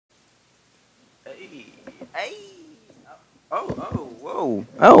Hey. Whoa.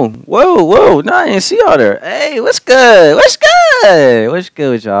 No, I didn't see y'all there. Hey, what's good? What's good? What's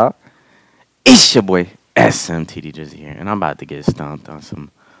good with y'all? It's your boy SMTD Drizzy here, and I'm about to get stomped on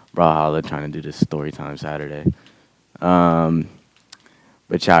some Brawlhalla trying to do this story time Saturday. Um,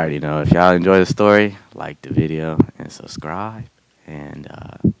 but y'all already know if y'all enjoy the story, like the video and subscribe, and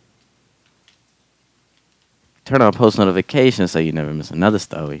turn on post notifications so you never miss another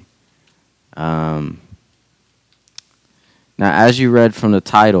story. Um, Now, as you read from the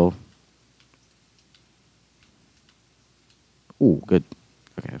title, ooh, good.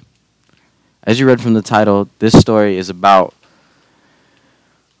 Okay. As you read from the title, this story is about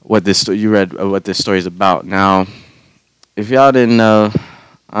what this story is about. Now, if y'all didn't know,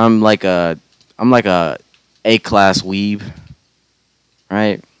 I'm like a A-class weeb,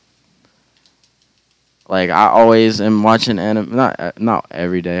 right? Like I always am watching anime, not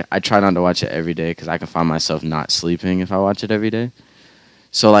every day. I try not to watch it every day because I can find myself not sleeping if I watch it every day.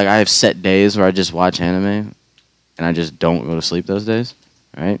 So like I have set days where I just watch anime, and I just don't go to sleep those days,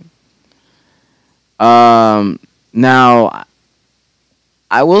 right? Now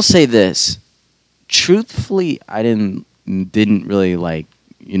I will say this. Truthfully, I didn't really like,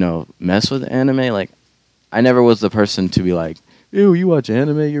 mess with anime. Like I never was the person to be like, "Ew, you watch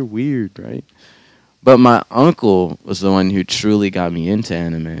anime? You're weird," right? But my uncle was the one who truly got me into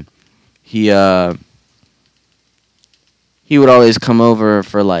anime. He he would always come over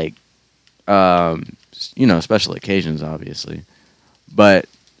for like special occasions, obviously. But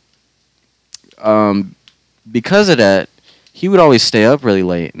because of that, he would always stay up really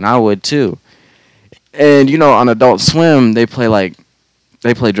late, and I would too. And on Adult Swim, they play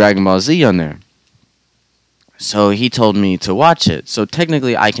Dragon Ball Z on there. So he told me to watch it. So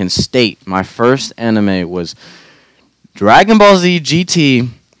technically, I can state my first anime was Dragon Ball Z GT,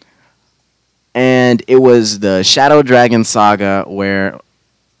 and it was the Shadow Dragon Saga, where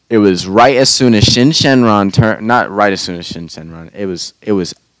it was right as soon as Shin Shenron turned. Not right as soon as Shin Shenron. It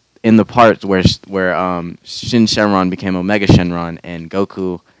was in the part where Shin Shenron became Omega Shenron, and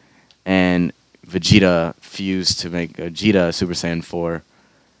Goku and Vegeta fused to make Vegeta Super Saiyan 4.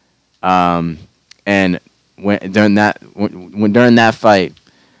 And during that fight,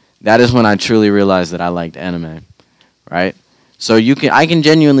 that is when I truly realized that I liked anime, right? So I can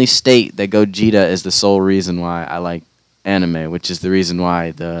genuinely state that Gogeta is the sole reason why I like anime, which is the reason why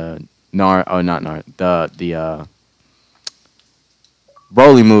the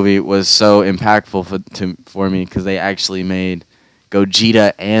Broly movie was so impactful for me because they actually made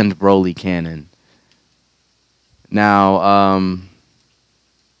Gogeta and Broly canon. Now,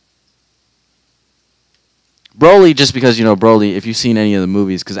 Broly, just because, Broly, if you've seen any of the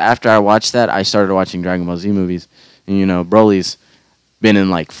movies, because after I watched that, I started watching Dragon Ball Z movies, and, Broly's been in,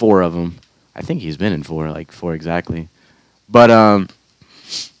 like, 4 of them. I think he's been in 4, like, 4 exactly. But,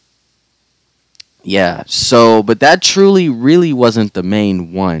 yeah, but that truly, really wasn't the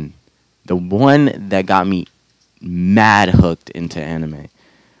main one. The one that got me mad hooked into anime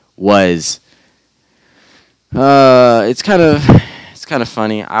was, it's kind of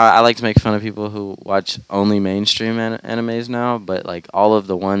funny. I like to make fun of people who watch only mainstream animes now, but like all of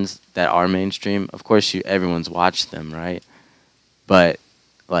the ones that are mainstream, of course everyone's watched them, right? But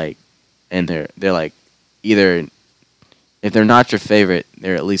like, and they're like either if they're not your favorite,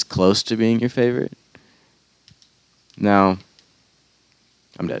 they're at least close to being your favorite. Now,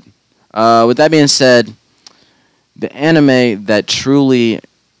 I'm dead. With that being said, the anime that truly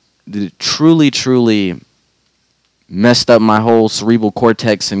messed up my whole cerebral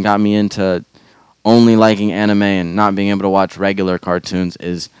cortex and got me into only liking anime and not being able to watch regular cartoons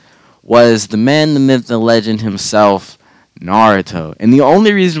was the man, the myth, the legend himself, Naruto. And the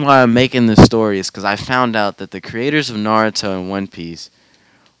only reason why I'm making this story is because I found out that the creators of Naruto and One Piece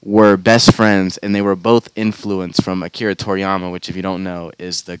were best friends, and they were both influenced from Akira Toriyama, which, if you don't know,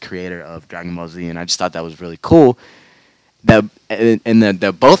 is the creator of Dragon Ball Z. And I just thought that was really cool. That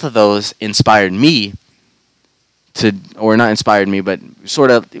both of those inspired me or not inspired me, but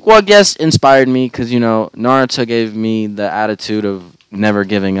sort of, well, I guess inspired me because, Naruto gave me the attitude of never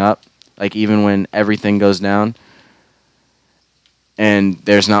giving up, like even when everything goes down and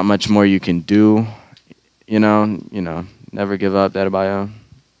there's not much more you can do, never give up, Dadabayo.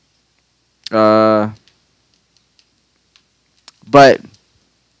 But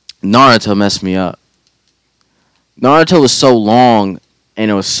Naruto messed me up. Naruto was so long and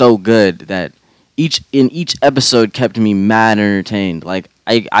it was so good that each episode kept me mad entertained. Like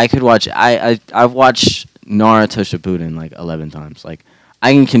I could watch I've watched Naruto Shippuden like 11 times. Like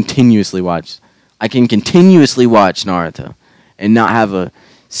I can continuously watch Naruto and not have a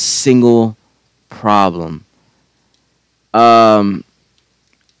single problem. Um,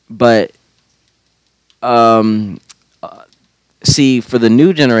 but um, see, for the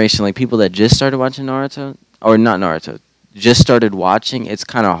new generation, like people that just started watching Naruto, or not Naruto, just started watching, it's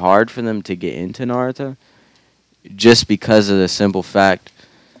kind of hard for them to get into Naruto, just because of the simple fact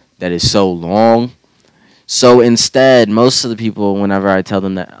that it's so long. So instead, most of the people, whenever I tell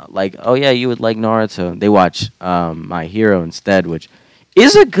them that, like, oh yeah, you would like Naruto, they watch My Hero instead, which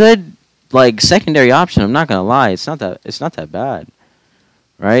is a good like secondary option. I'm not gonna lie, it's not that bad,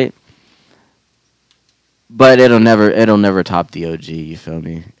 right? But it'll never top the OG. You feel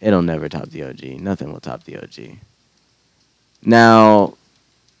me? It'll never top the OG. Nothing will top the OG. Now,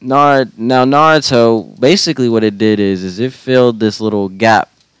 now Naruto, basically what it did is it filled this little gap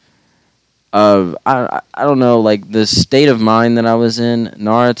of I don't know, like the state of mind that I was in.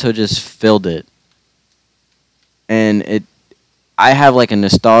 Naruto just filled it, and it I have like a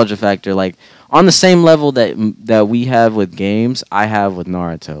nostalgia factor, like on the same level that we have with games. I have with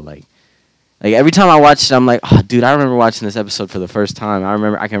Naruto, like every time I watch it, I'm like, oh, dude, I remember watching this episode for the first time.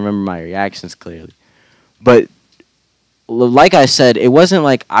 I can remember my reactions clearly, but like I said, it wasn't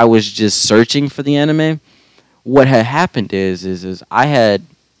like I was just searching for the anime. What had happened is I had.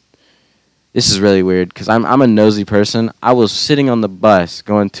 This is really weird because I'm a nosy person. I was sitting on the bus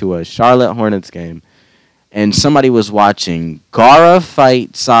going to a Charlotte Hornets game, and somebody was watching Gaara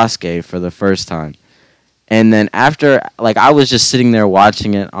fight Sasuke for the first time. And then after, like, I was just sitting there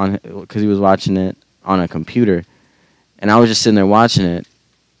watching it on because he was watching it on a computer, and I was just sitting there watching it,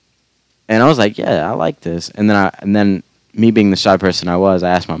 and I was like, yeah, I like this. And then me being the shy person I was,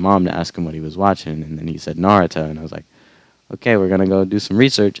 I asked my mom to ask him what he was watching, and then he said Naruto, and I was like, okay, we're gonna go do some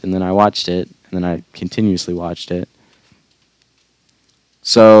research, and then I watched it, and then I continuously watched it.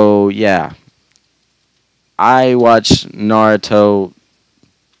 So yeah, I watch Naruto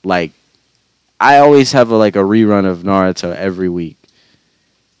like I always have like a rerun of Naruto every week.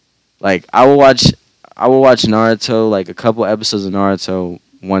 Like I will watch Naruto, like a couple episodes of Naruto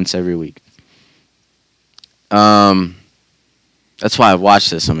once every week. Um, that's why I've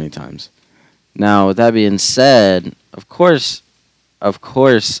watched this so many times. Now, with that being said, of course, I'm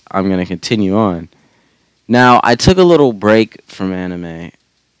gonna continue on. Now, I took a little break from anime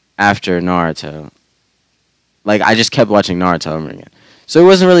after Naruto. Like, I just kept watching Naruto over again. So it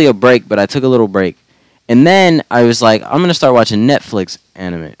wasn't really a break, but I took a little break. And then I was like, I'm gonna start watching Netflix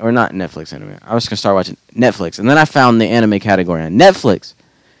anime, or not Netflix anime. I was gonna start watching Netflix, and then I found the anime category on Netflix,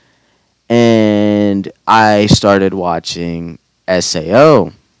 and I started watching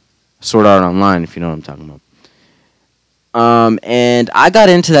SAO, Sword Art Online, if you know what I'm talking about. And I got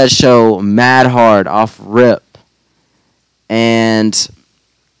into that show mad hard off rip. And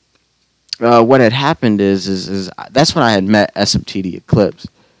what had happened is that's when I had met SMTD Eclipse.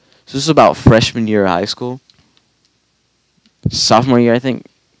 So this was about freshman year of high school. Sophomore year, I think.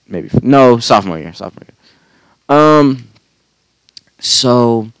 Maybe. No, sophomore year.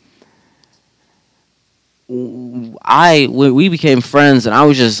 So we became friends, and I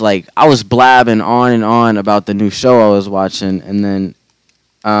was just like, I was blabbing on and on about the new show I was watching, and then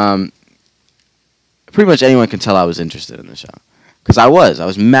pretty much anyone can tell I was interested in the show, because I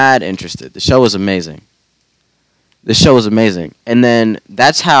was mad interested. The show was amazing. And then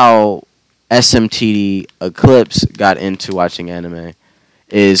that's how SMTD Eclipse got into watching anime,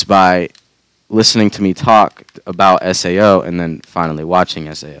 is by listening to me talk about SAO and then finally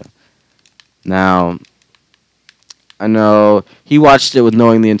watching SAO. Now, I know he watched it with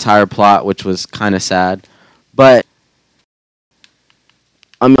knowing the entire plot, which was kind of sad, but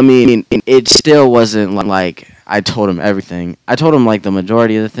I mean, it still wasn't like I told him everything. I told him like the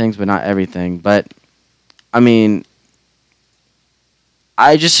majority of the things, but not everything. But I mean,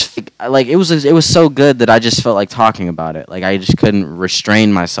 I just like it was so good that I just felt like talking about it. Like I just couldn't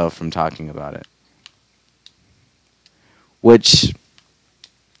restrain myself from talking about it, which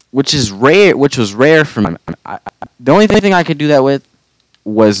is rare. Which was rare for me. The only thing I could do that with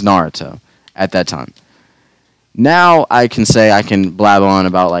was Naruto at that time. Now I can say I can blab on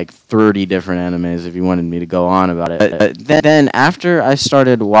about like 30 different animes if you wanted me to go on about it. But then after I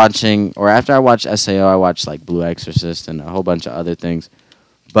started watching, or after I watched SAO, I watched like Blue Exorcist and a whole bunch of other things.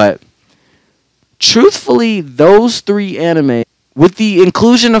 But truthfully, those three anime, with the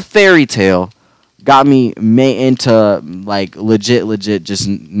inclusion of Fairy Tail, got me into like legit just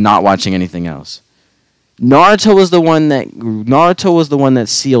not watching anything else. Naruto was the one that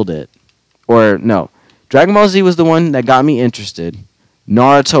sealed it. Or no, Dragon Ball Z was the one that got me interested.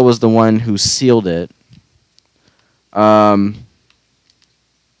 Naruto was the one who sealed it. Naruto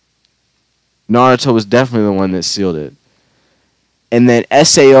was definitely the one that sealed it. And then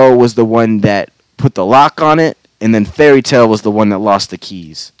SAO was the one that put the lock on it, and then Fairy Tail was the one that lost the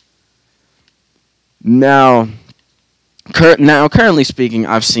keys. Now, currently speaking,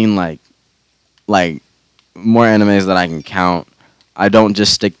 I've seen like more animes that I can count. I don't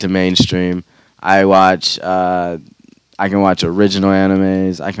just stick to mainstream. I watch. I can watch original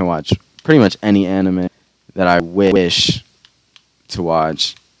animes. I can watch pretty much any anime that I wish to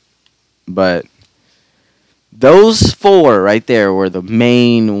watch. But those four right there were the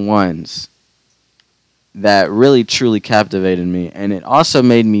main ones that really truly captivated me, and it also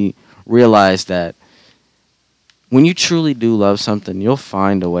made me realize that when you truly do love something, you'll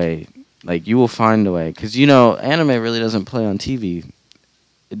find a way. Like, you will find a way, because anime really doesn't play on TV.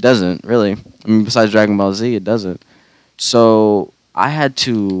 It doesn't really. I mean, besides Dragon Ball Z, it doesn't. So I had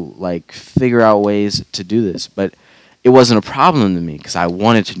to figure out ways to do this, but it wasn't a problem to me because I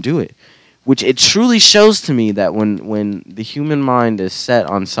wanted to do it. Which it truly shows to me that when the human mind is set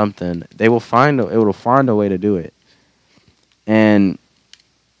on something, it will find a way to do it. And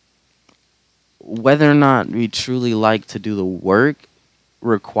whether or not we truly like to do the work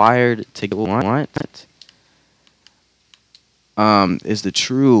required to get what we want, is the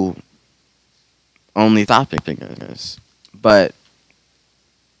true only topic in this. But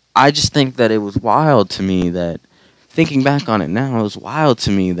I just think that it was wild to me that, thinking back on it now, it was wild to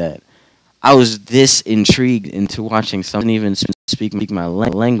me that I was this intrigued into watching something even speak my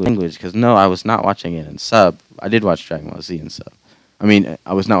language. Because no, I was not watching it in sub. I did watch Dragon Ball Z in sub. I mean,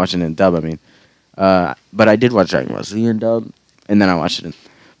 I was not watching it in dub. But I did watch Dragon Ball Z in dub, and then I watched it in.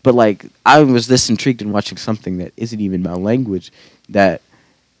 But I was this intrigued in watching something that isn't even my language, that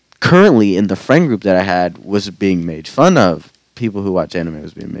currently in the friend group that I had was being made fun of. People who watch anime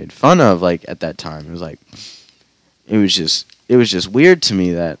was being made fun of. At that time, it was just weird to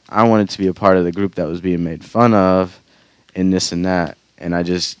me that I wanted to be a part of the group that was being made fun of, and this and that. And I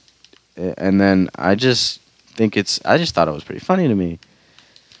just thought it was pretty funny to me.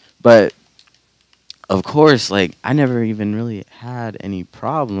 But of course, I never even really had any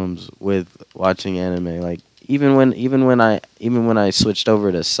problems with watching anime. Even when I switched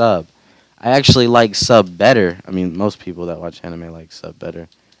over to sub, I actually like sub better. I mean, most people that watch anime like sub better.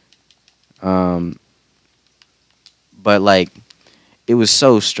 But it was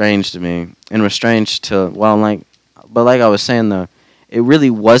so strange to me, and was strange to but like I was saying though, it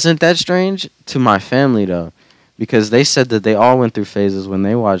really wasn't that strange to my family though, because they said that they all went through phases when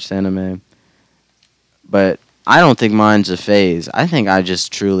they watched anime. But I don't think mine's a phase. I think I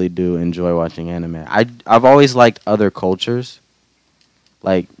just truly do enjoy watching anime. I've always liked other cultures.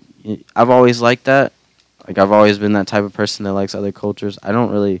 I've always liked that. I've always been that type of person that likes other cultures. I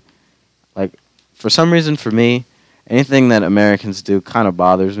don't really for some reason, for me, anything that Americans do kind of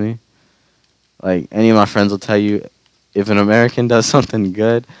bothers me. Any of my friends will tell you, if an American does something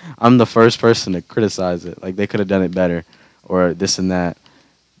good, I'm the first person to criticize it. They could have done it better, or this and that.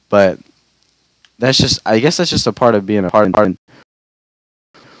 But I guess that's just a part of being a part.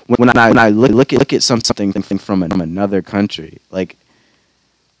 When I look at something from another country,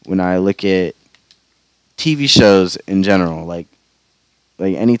 when I look at TV shows in general, like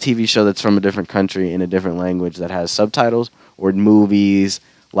any TV show that's from a different country in a different language that has subtitles, or movies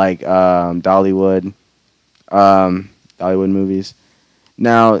Dollywood movies.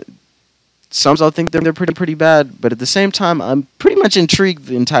 Now, some I'll think they're pretty bad, but at the same time, I'm pretty much intrigued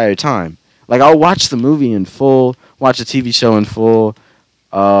the entire time. I'll watch the movie in full, watch the TV show in full,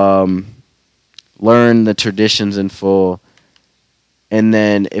 learn the traditions in full, and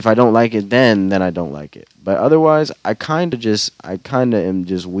then if I don't like it, then I don't like it. But otherwise, I kind of am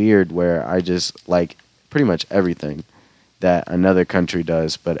just weird, where I just like pretty much everything that another country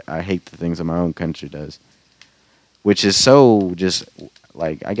does, but I hate the things that my own country does, which is so just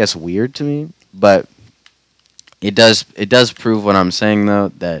I guess weird to me. But it does prove what I'm saying though,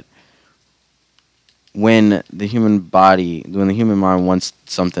 that when the human mind wants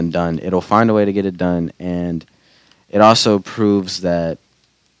something done, it'll find a way to get it done. And it also proves that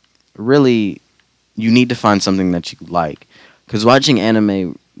really you need to find something that you like, because watching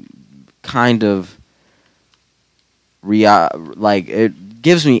anime kind of it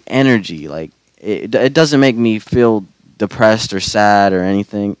gives me energy. It doesn't make me feel depressed or sad or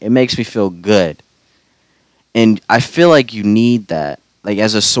anything. It makes me feel good, and I feel like you need that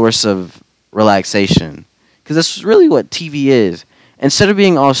as a source of relaxation, because that's really what TV is. Instead of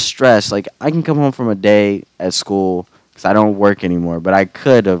being all stressed, I can come home from a day at school, because I don't work anymore, but I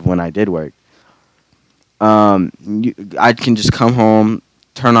could have when I did work. I can just come home,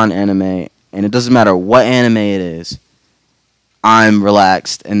 turn on anime, and it doesn't matter what anime it is, I'm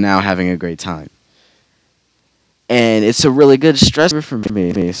relaxed and now having a great time. and it's a really good stress reliever for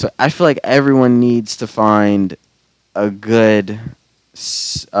me. So I feel like everyone needs to find a good,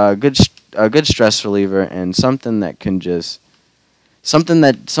 a good stress reliever and something that can just something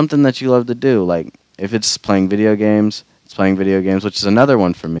that you love to do. Like if it's playing video games, it's playing video games, which is another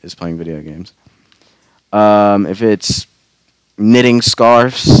one for me is playing video games. If it's knitting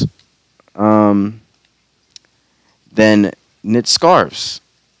scarves, then knit scarves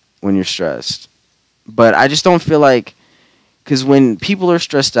when you're stressed. But I just don't feel like, because when people are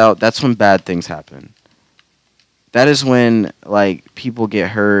stressed out, that's when bad things happen. That is when like people get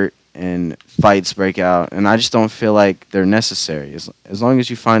hurt and fights break out, and I just don't feel like they're necessary. As long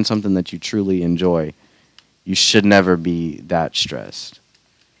as you find something that you truly enjoy, you should never be that stressed.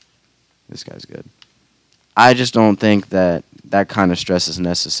 This guy's good. I just don't think that that kind of stress is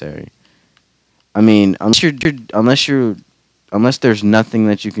necessary. I mean, unless there's nothing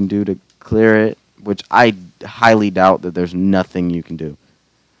that you can do to clear it, which I highly doubt that there's nothing you can do.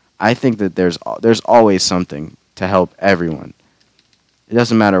 I think that there's always something to help everyone. It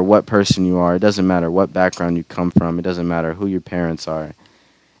doesn't matter what person you are. It doesn't matter what background you come from. It doesn't matter who your parents are. It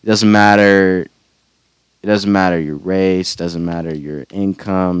doesn't matter your race. Doesn't matter your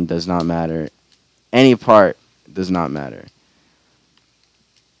income. Does not matter. Any part does not matter.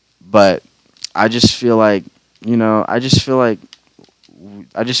 But I just feel like, I just feel like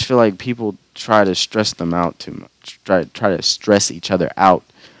people try to stress them out too much. Try to stress each other out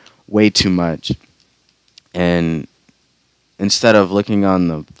way too much. And instead of looking on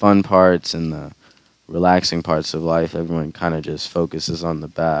the fun parts and the relaxing parts of life, everyone kind of just focuses on the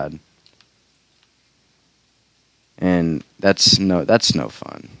bad. And that's no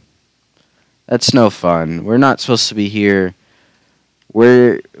fun. That's no fun. We're not supposed to be here.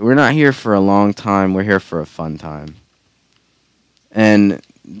 We're not here for a long time. We're here for a fun time. And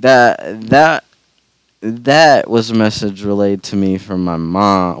that was a message relayed to me from my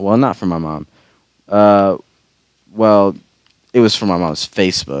mom. Well, not from my mom. Well, it was from my mom's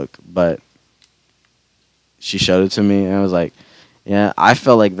Facebook, but she showed it to me, and I was like, yeah, I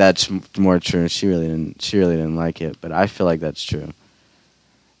felt like that's more true. She really didn't like it, but I feel like that's true.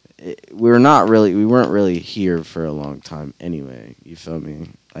 We weren't really here for a long time anyway. You feel me?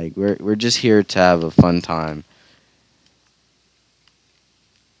 Like we're just here to have a fun time,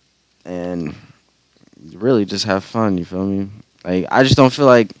 and really just have fun. You feel me? Like I just don't feel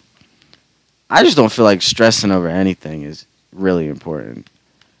like stressing over anything is really important.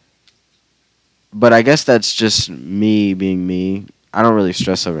 But I guess that's just me being me. I don't really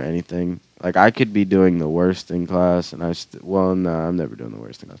stress over anything. Like I could be doing the worst in class, and no, I'm never doing the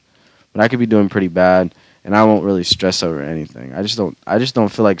worst in class. But I could be doing pretty bad, and I won't really stress over anything. I just don't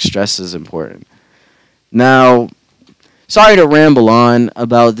feel like stress is important. Now, sorry to ramble on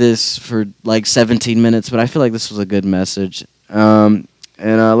about this for like 17 minutes, but I feel like this was a good message. And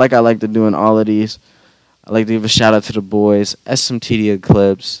like I like to do in all of these, I like to give a shout out to the boys, SMTD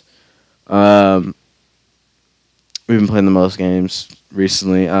Eclipse. We've been playing the most games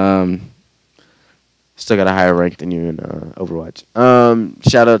recently. Still got a higher rank than you in Overwatch.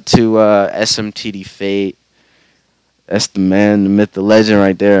 Shout out to SMTD Fate. That's the man, the myth, the legend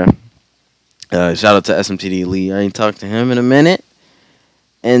right there. Shout out to SMTD Lee. I ain't talked to him in a minute.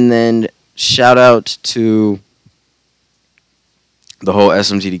 And then shout out to the whole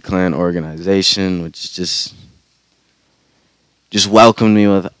SMTD clan organization, which is just welcomed me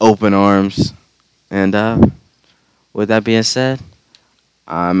with open arms. And with that being said,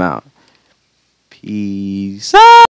 I'm out. Peace out.